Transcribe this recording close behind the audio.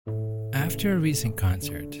After a recent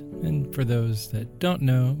concert, and for those that don't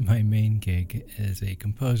know, my main gig is a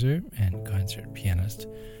composer and concert pianist,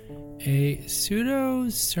 a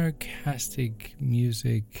pseudo-sarcastic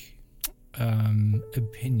music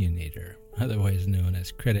opinionator, otherwise known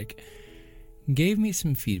as critic, gave me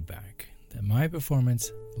some feedback that my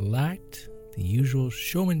performance lacked the usual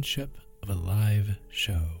showmanship of a live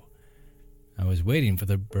show. I was waiting for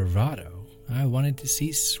the bravado. I wanted to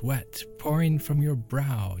see sweat pouring from your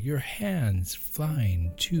brow, your hands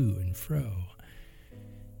flying to and fro.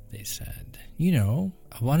 They said, I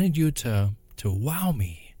wanted you to wow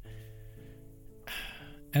me.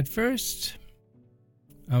 At first,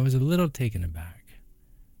 I was a little taken aback,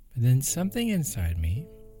 but then something inside me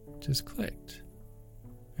just clicked.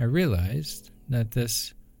 I realized that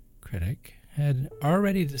this critic had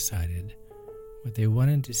already decided what they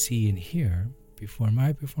wanted to see and hear before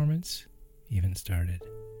my performance even started.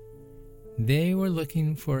 They were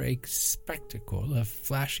looking for a spectacle of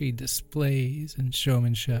flashy displays and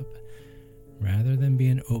showmanship, rather than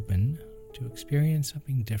being open to experience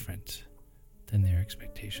something different than their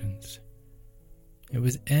expectations. It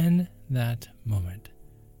was in that moment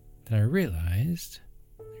that I realized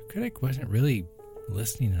the critic wasn't really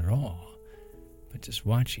listening at all, but just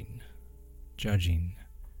watching, judging,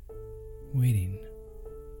 waiting,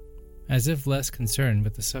 as if less concerned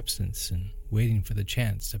with the substance and waiting for the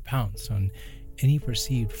chance to pounce on any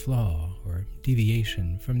perceived flaw or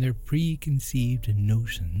deviation from their preconceived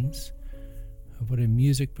notions of what a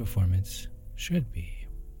music performance should be,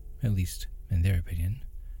 at least in their opinion.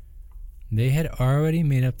 They had already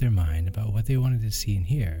made up their mind about what they wanted to see and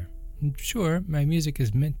hear. And sure, my music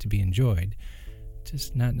is meant to be enjoyed,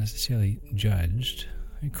 just not necessarily judged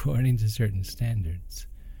according to certain standards.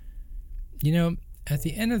 At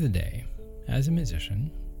the end of the day, as a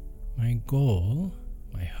musician, my goal,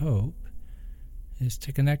 my hope, is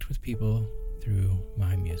to connect with people through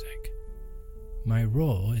my music. My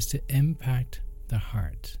role is to impact the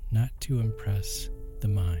heart, not to impress the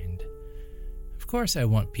mind. Of course, I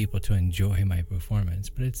want people to enjoy my performance,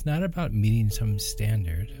 but it's not about meeting some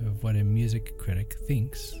standard of what a music critic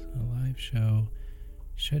thinks a live show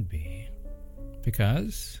should be.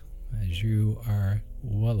 Because, as you are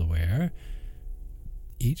well aware,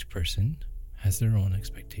 each person has their own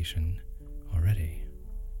expectation already.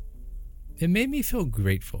 It made me feel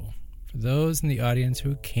grateful for those in the audience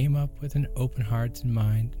who came up with an open heart and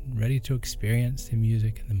mind, ready to experience the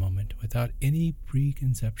music in the moment without any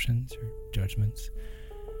preconceptions or judgments.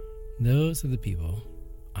 Those are the people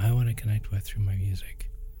I want to connect with through my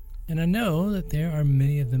music. And I know that there are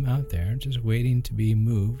many of them out there just waiting to be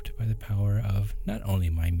moved by the power of not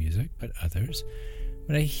only my music, but others.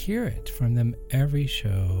 But I hear it from them every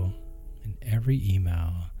show, in every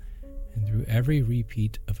email, and through every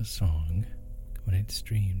repeat of a song when it's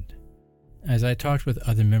streamed. As I talked with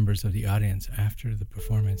other members of the audience after the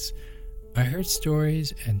performance, I heard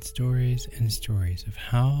stories and stories and stories of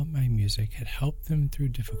how my music had helped them through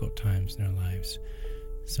difficult times in their lives.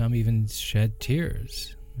 Some even shed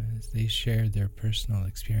tears as they shared their personal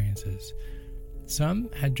experiences. Some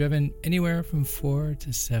had driven anywhere from 4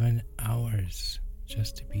 to 7 hours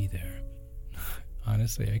just to be there.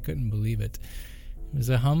 Honestly, I couldn't believe it. It was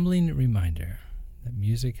a humbling reminder that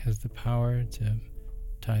music has the power to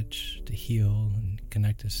touch, to heal, and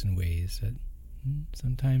connect us in ways that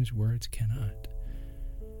sometimes words cannot.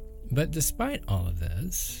 But despite all of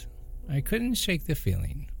this, I couldn't shake the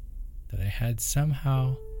feeling that I had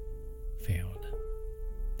somehow failed.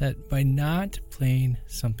 That by not playing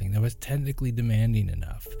something that was technically demanding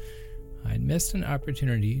enough, I'd missed an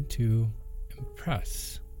opportunity to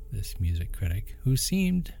impress this music critic who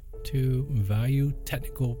seemed to value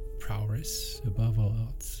technical prowess above all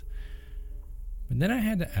else. But then I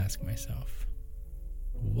had to ask myself,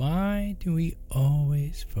 why do we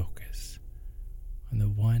always focus on the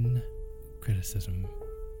one criticism?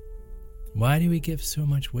 Why do we give so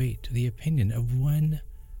much weight to the opinion of one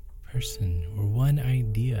person or one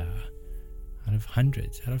idea out of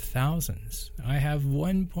hundreds, out of thousands? I have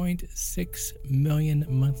 1.6 million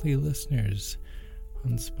monthly listeners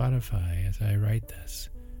on Spotify as I write this.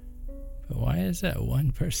 But why is that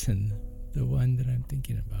one person the one that I'm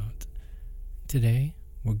thinking about? Today,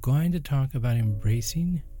 we're going to talk about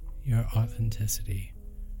embracing your authenticity,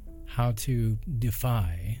 how to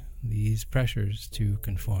defy these pressures to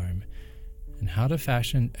conform, and how to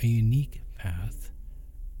fashion a unique path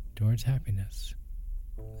towards happiness.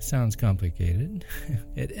 It sounds complicated.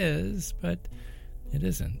 It is, but it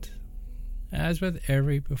isn't. As with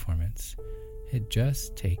every performance, it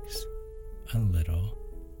just takes a little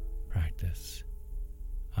practice.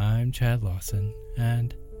 I'm Chad Lawson,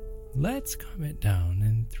 and let's calm it down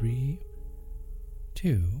in 3,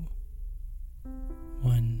 2,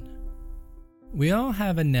 1. We all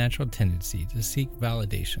have a natural tendency to seek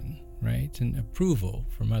validation, right, and approval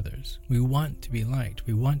from others. We want to be liked.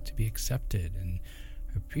 We want to be accepted and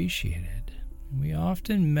appreciated. And we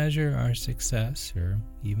often measure our success or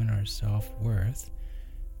even our self-worth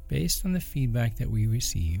based on the feedback that we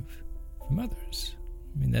receive from others.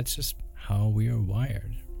 I mean, that's just how we are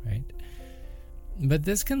wired, right? But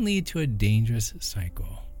this can lead to a dangerous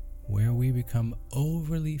cycle where we become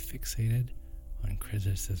overly fixated on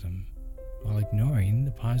criticism while ignoring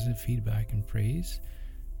the positive feedback and praise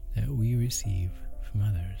that we receive from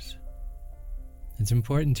others. It's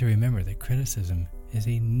important to remember that criticism is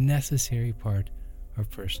a necessary part of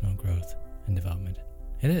personal growth and development.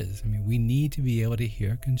 It is. I mean, we need to be able to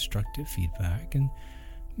hear constructive feedback and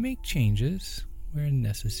make changes where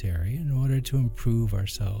necessary in order to improve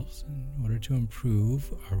ourselves, in order to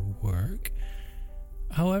improve our work.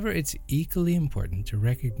 However, it's equally important to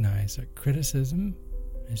recognize that criticism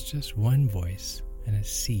is just one voice in a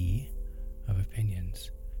sea of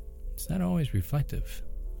opinions. It's not always reflective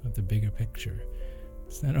of the bigger picture.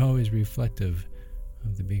 It's not always reflective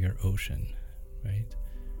of the bigger ocean, right?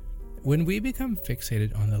 When we become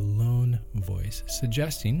fixated on the lone voice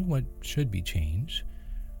suggesting what should be changed,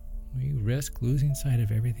 we risk losing sight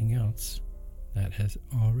of everything else that has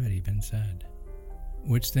already been said,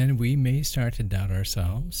 which then we may start to doubt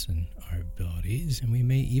ourselves and our abilities, and we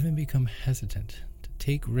may even become hesitant to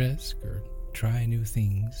take risk or try new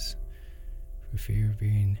things for fear of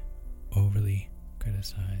being overly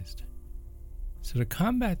criticized. So to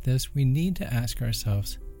combat this, we need to ask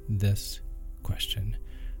ourselves this question.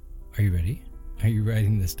 Are you ready? Are you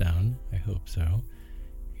writing this down? I hope so.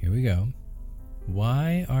 Here we go.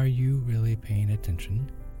 Why are you really paying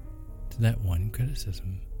attention to that one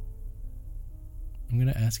criticism? I'm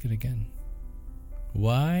going to ask it again.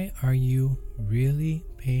 Why are you really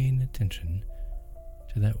paying attention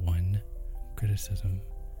to that one criticism?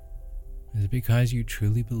 Is it because you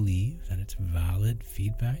truly believe that it's valid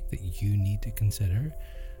feedback that you need to consider?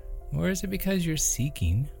 Or is it because you're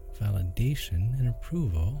seeking validation and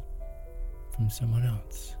approval from someone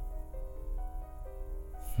else?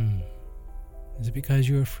 Is it because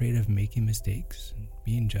you're afraid of making mistakes and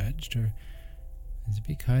being judged? Or is it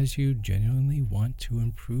because you genuinely want to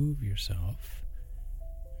improve yourself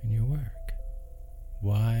and your work?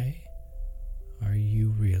 Why are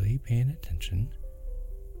you really paying attention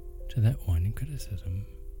to that one criticism?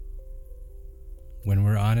 When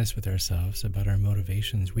we're honest with ourselves about our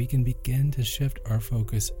motivations, we can begin to shift our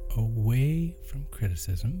focus away from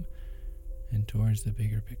criticism and towards the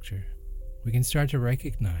bigger picture. We can start to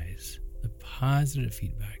recognize the positive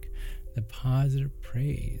feedback, the positive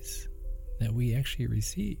praise that we actually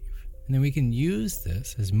receive. And then we can use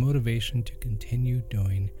this as motivation to continue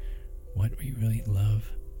doing what we really love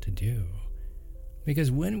to do.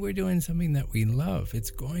 Because when we're doing something that we love,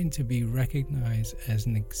 it's going to be recognized as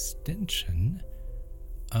an extension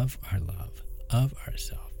of our love, of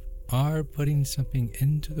ourself, our putting something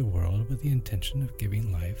into the world with the intention of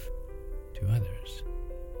giving life to others.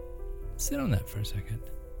 Sit on that for a second.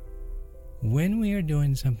 When we are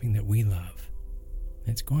doing something that we love,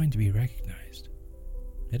 it's going to be recognized.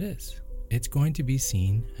 It is. It's going to be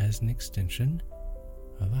seen as an extension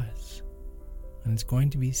of us. And it's going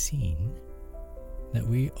to be seen that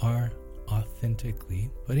we are authentically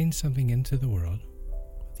putting something into the world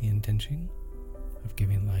with the intention of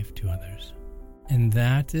giving life to others. And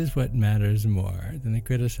that is what matters more than the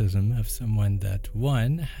criticism of someone that,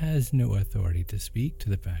 one, has no authority to speak to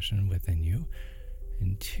the passion within you,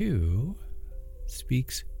 and two,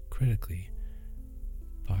 speaks critically,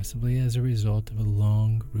 possibly as a result of a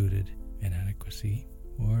long-rooted inadequacy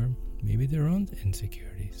or maybe their own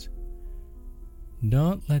insecurities.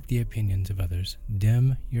 Don't let the opinions of others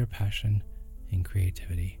dim your passion and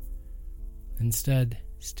creativity. Instead,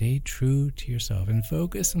 stay true to yourself and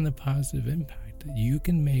focus on the positive impact that you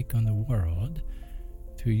can make on the world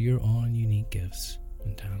through your own unique gifts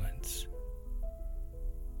and talents.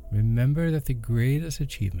 Remember that the greatest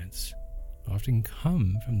achievements often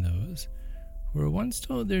come from those who were once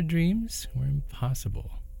told their dreams were impossible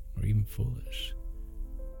or even foolish.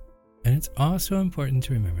 And it's also important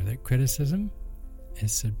to remember that criticism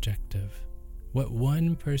is subjective. What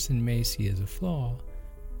one person may see as a flaw,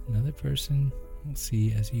 another person will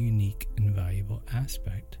see as a unique and valuable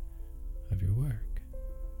aspect of your work.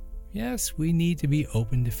 Yes, we need to be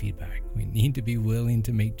open to feedback. We need to be willing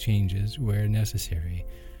to make changes where necessary.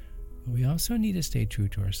 But we also need to stay true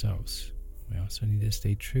to ourselves. We also need to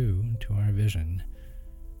stay true to our vision.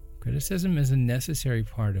 Criticism is a necessary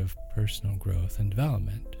part of personal growth and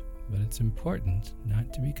development, but it's important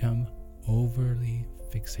not to become overly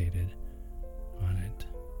fixated on it.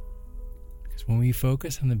 Because when we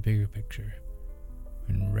focus on the bigger picture,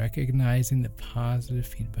 when recognizing the positive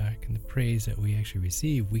feedback and the praise that we actually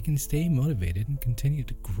receive, we can stay motivated and continue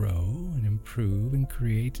to grow and improve and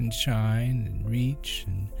create and shine and reach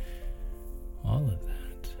and all of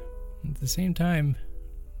that. At the same time,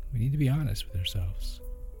 we need to be honest with ourselves.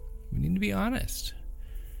 We need to be honest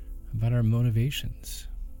about our motivations.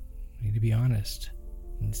 We need to be honest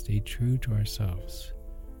and stay true to ourselves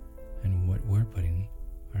and what we're putting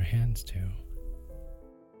our hands to.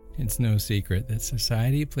 It's no secret that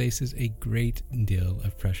society places a great deal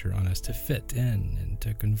of pressure on us to fit in and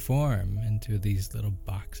to conform into these little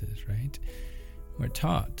boxes, right? We're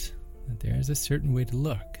taught that there is a certain way to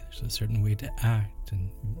look, there's a certain way to act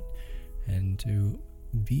and to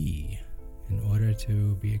be in order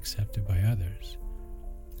to be accepted by others.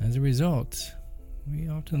 As a result, we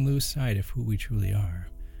often lose sight of who we truly are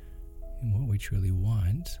and what we truly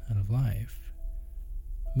want out of life.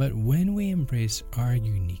 But when we embrace our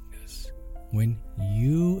uniqueness, when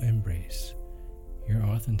you embrace your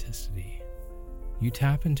authenticity, you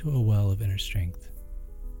tap into a well of inner strength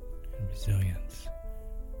and resilience.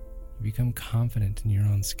 You become confident in your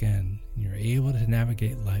own skin, and you're able to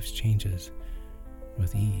navigate life's changes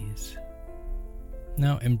with ease.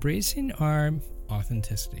 Now, embracing our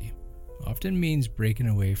authenticity often means breaking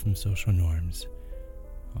away from social norms,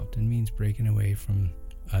 often means breaking away from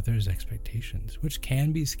others' expectations, which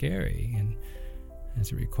can be scary, and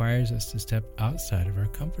as it requires us to step outside of our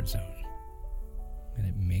comfort zone, and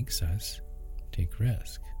it makes us take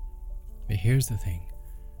risk. But here's the thing: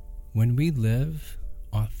 when we live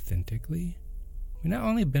authentically, we not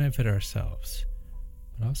only benefit ourselves,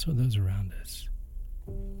 but also those around us.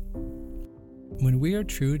 When we are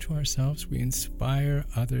true to ourselves, we inspire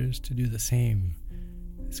others to do the same.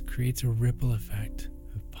 This creates a ripple effect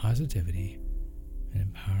of positivity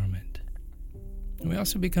and empowerment. And we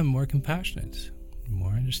also become more compassionate,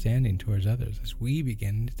 more understanding towards others as we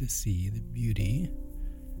begin to see the beauty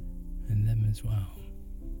in them as well.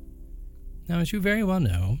 Now, as you very well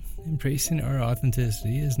know, embracing our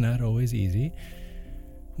authenticity is not always easy.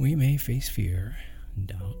 We may face fear and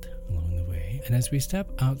doubt along the way, and as we step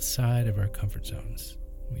outside of our comfort zones,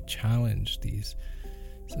 we challenge these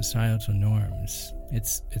societal norms.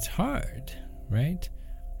 It's hard, right?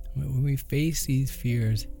 When we face these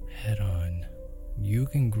fears head on, you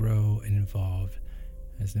can grow and evolve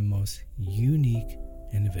as the most unique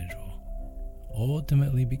individual,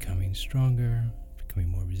 ultimately becoming stronger, becoming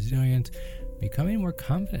more resilient, becoming more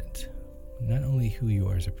confident, not only who you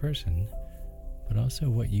are as a person, but also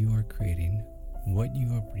what you are creating, what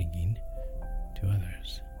you are bringing to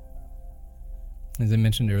others. As I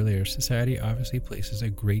mentioned earlier, society obviously places a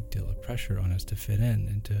great deal of pressure on us to fit in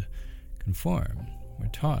and to conform. We're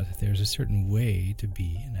taught that there's a certain way to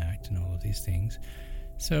be and act and all of these things.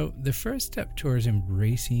 So the first step towards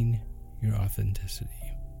embracing your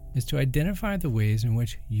authenticity is to identify the ways in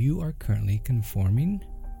which you are currently conforming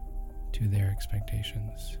to their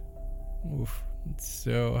expectations. Oof, it's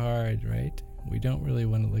so hard, right? We don't really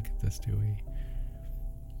want to look at this, do we?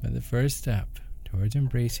 But the first step towards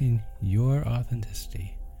embracing your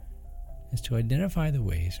authenticity is to identify the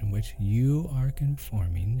ways in which you are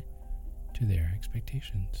conforming to their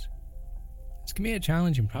expectations. This can be a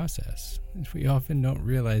challenging process, as we often don't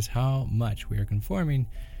realize how much we are conforming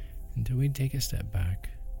until we take a step back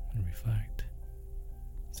and reflect.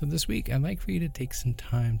 So this week, I'd like for you to take some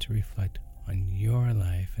time to reflect on your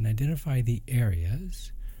life and identify the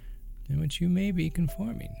areas in which you may be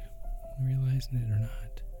conforming, realizing it or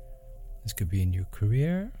not. This could be in your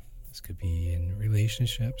career, this could be in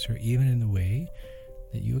relationships, or even in the way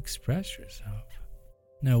that you express yourself.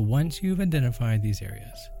 Now, once you've identified these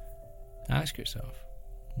areas, ask yourself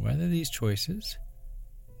whether these choices,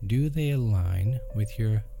 do they align with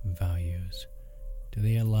your values? Do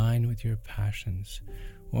they align with your passions?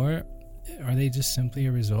 Or are they just simply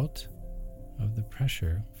a result of the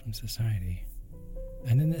pressure from society?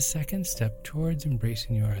 And then the second step towards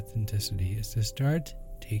embracing your authenticity is to start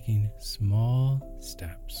taking small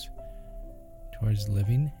steps towards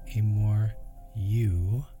living a more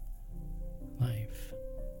you life.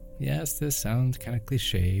 Yes, this sounds kind of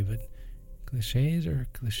cliche, but cliches are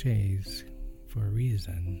cliches for a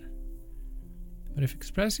reason. But if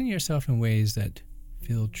expressing yourself in ways that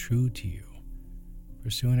feel true to you,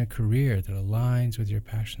 pursuing a career that aligns with your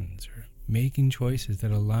passions, or making choices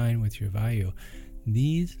that align with your value,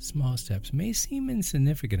 these small steps may seem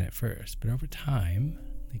insignificant at first, but over time,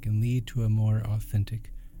 they can lead to a more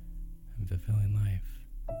authentic and fulfilling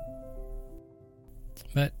life.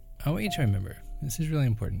 But I want you to remember, this is really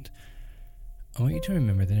important, I want you to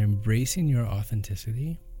remember that embracing your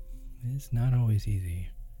authenticity is not always easy.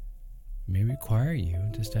 It may require you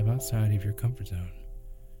to step outside of your comfort zone.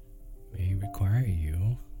 It may require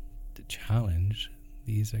you to challenge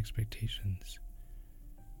these expectations.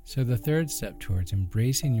 So the third step towards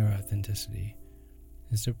embracing your authenticity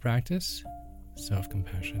is to practice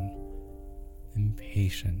self-compassion and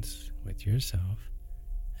patience with yourself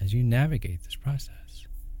as you navigate this process.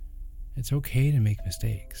 It's okay to make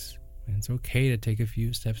mistakes, and it's okay to take a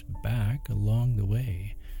few steps back along the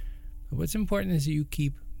way. But what's important is that you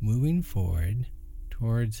keep moving forward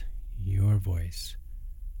towards your voice,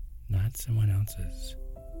 not someone else's.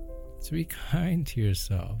 So be kind to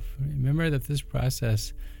yourself. Remember that this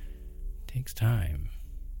process takes time,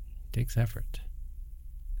 takes effort.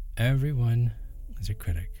 Everyone is a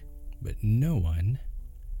critic, but no one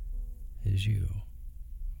is you.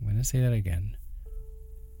 I'm going to say that again.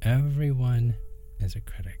 Everyone is a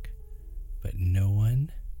critic, but no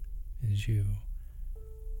one is you.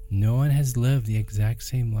 No one has lived the exact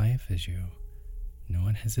same life as you. No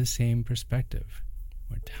one has the same perspective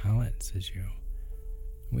or talents as you.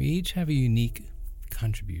 We each have a unique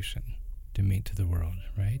contribution to make to the world,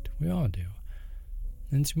 right? We all do.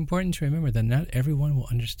 And it's important to remember that not everyone will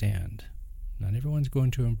understand. Not everyone's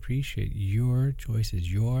going to appreciate your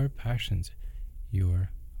choices, your passions, your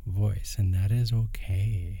voice, and that is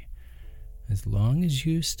okay. As long as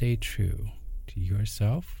you stay true to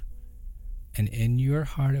yourself and in your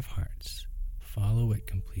heart of hearts, follow it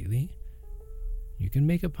completely, you can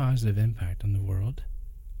make a positive impact on the world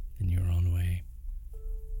in your own way.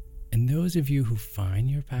 And those of you who find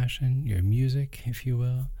your passion, your music, if you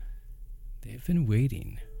will, they've been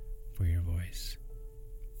waiting for your voice.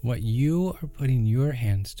 What you are putting your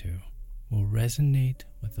hands to will resonate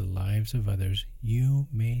with the lives of others you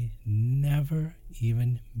may never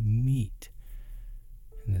even meet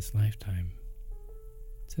in this lifetime.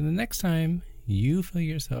 So the next time you feel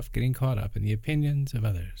yourself getting caught up in the opinions of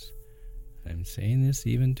others, and I'm saying this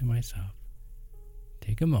even to myself,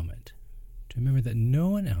 take a moment to remember that no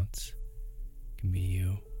one else can be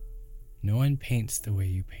you. No one paints the way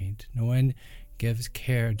you paint. No one gives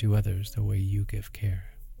care to others the way you give care.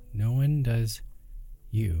 No one does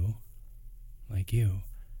you like you.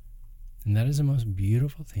 And that is the most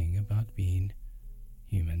beautiful thing about being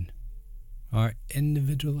human. Our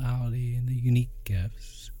individuality and the unique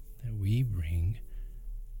gifts that we bring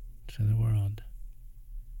to the world.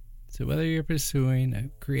 So whether you're pursuing a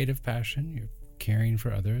creative passion, you're caring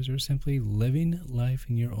for others, or simply living life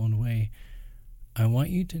in your own way, I want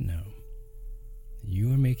you to know that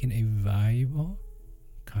you are making a valuable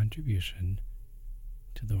contribution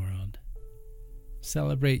to the world.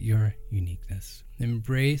 Celebrate your uniqueness,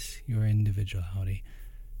 embrace your individuality,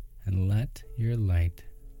 and let your light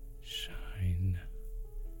shine.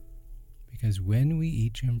 Because when we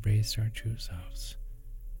each embrace our true selves,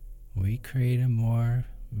 we create a more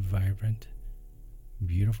vibrant,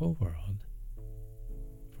 beautiful world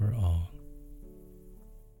for all.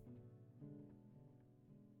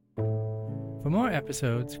 For more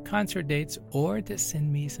episodes, concert dates, or to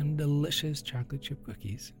send me some delicious chocolate chip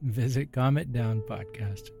cookies, visit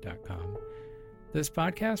calmitdownpodcast.com. This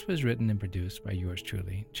podcast was written and produced by yours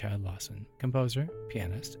truly, Chad Lawson, composer,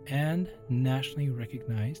 pianist, and nationally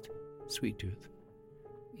recognized sweet tooth.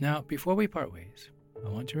 Now, before we part ways, I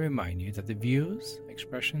want to remind you that the views,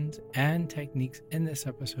 expressions, and techniques in this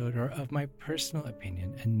episode are of my personal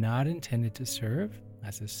opinion and not intended to serve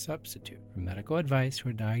as a substitute for medical advice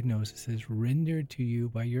or diagnoses rendered to you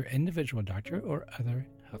by your individual doctor or other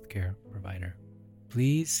healthcare provider.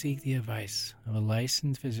 Please seek the advice of a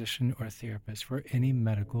licensed physician or therapist for any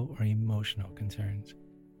medical or emotional concerns.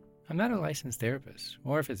 I'm not a licensed therapist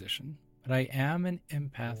or physician, but I am an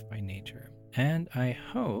empath by nature, and I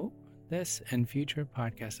hope this and future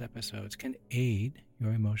podcast episodes can aid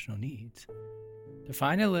your emotional needs. To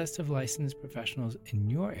find a list of licensed professionals in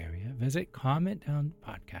your area, visit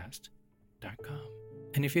calmitdownpodcast.com.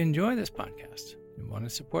 And if you enjoy this podcast and want to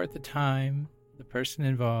support the time, the person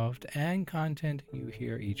involved, and content you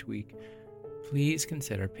hear each week, please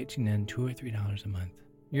consider pitching in $2 or $3 a month.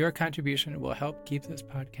 Your contribution will help keep this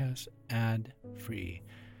podcast ad-free.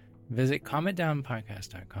 Visit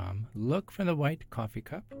calmitdownpodcast.com, look for the white coffee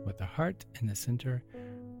cup with the heart in the center,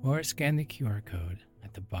 or scan the QR code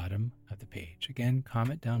at the bottom of the page. Again,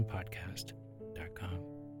 calmitdownpodcast.com.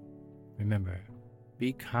 Remember,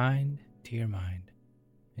 be kind to your mind.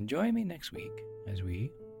 And join me next week as we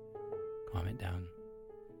calm it down.